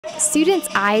students'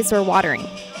 eyes were watering,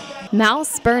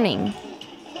 mouths burning,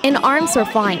 and arms were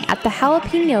flying at the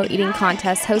jalapeno eating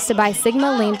contest hosted by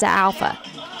Sigma Lambda Alpha.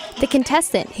 The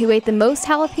contestant who ate the most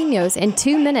jalapenos in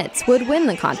 2 minutes would win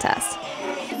the contest.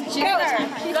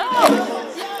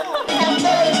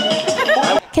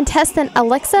 Contestant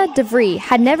Alexa DeVries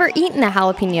had never eaten a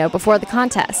jalapeno before the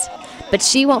contest, but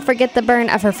she won't forget the burn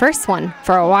of her first one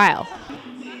for a while.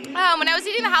 When I was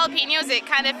eating the jalapenos, it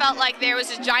kind of felt like there was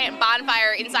this giant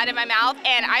bonfire inside of my mouth,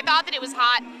 and I thought that it was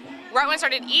hot right when I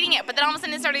started eating it, but then all of a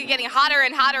sudden it started getting hotter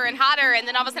and hotter and hotter, and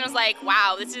then all of a sudden I was like,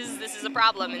 wow, this is a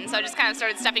problem, and so I just kind of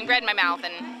started stuffing bread in my mouth,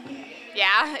 and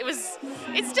yeah,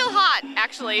 it's still hot,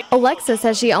 actually. Alexa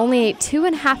says she only ate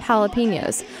 2.5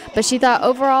 jalapenos, but she thought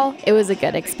overall it was a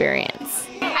good experience.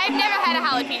 I've never had a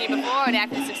jalapeno before, and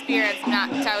after this experience, I'm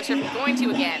not entirely sure if I'm going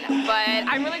to again,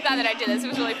 but I'm really glad that I did this. It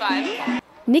was really fun.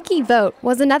 Nikki Vogt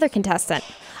was another contestant.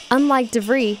 Unlike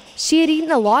DeVries, she had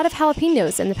eaten a lot of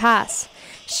jalapenos in the past.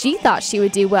 She thought she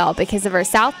would do well because of her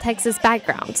South Texas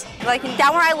background. Like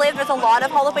down where I live, there's a lot of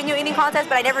jalapeno eating contests,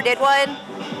 but I never did one.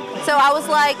 So I was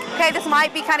like, okay, this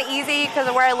might be kind of easy because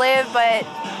of where I live, but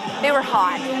they were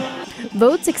hot.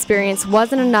 Vogt's experience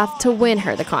wasn't enough to win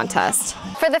her the contest.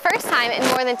 For the first time in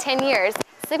more than 10 years,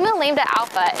 Sigma Lambda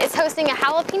Alpha is hosting a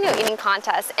jalapeno eating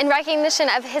contest in recognition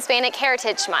of Hispanic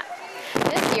Heritage Month.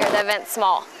 This year the event's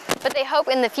small, but they hope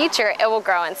in the future it will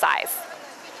grow in size.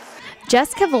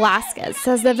 Jessica Velasquez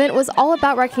says the event was all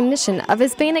about recognition of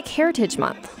Hispanic Heritage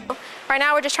Month. Right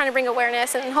now we're just trying to bring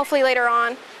awareness, and hopefully later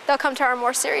on they'll come to our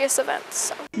more serious events.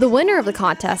 So. The winner of the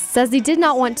contest says he did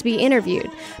not want to be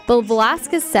interviewed, but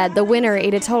Velasquez said the winner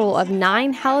ate a total of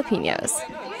 9 jalapenos.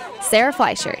 Sarah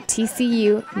Fleischer,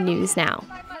 TCU News Now.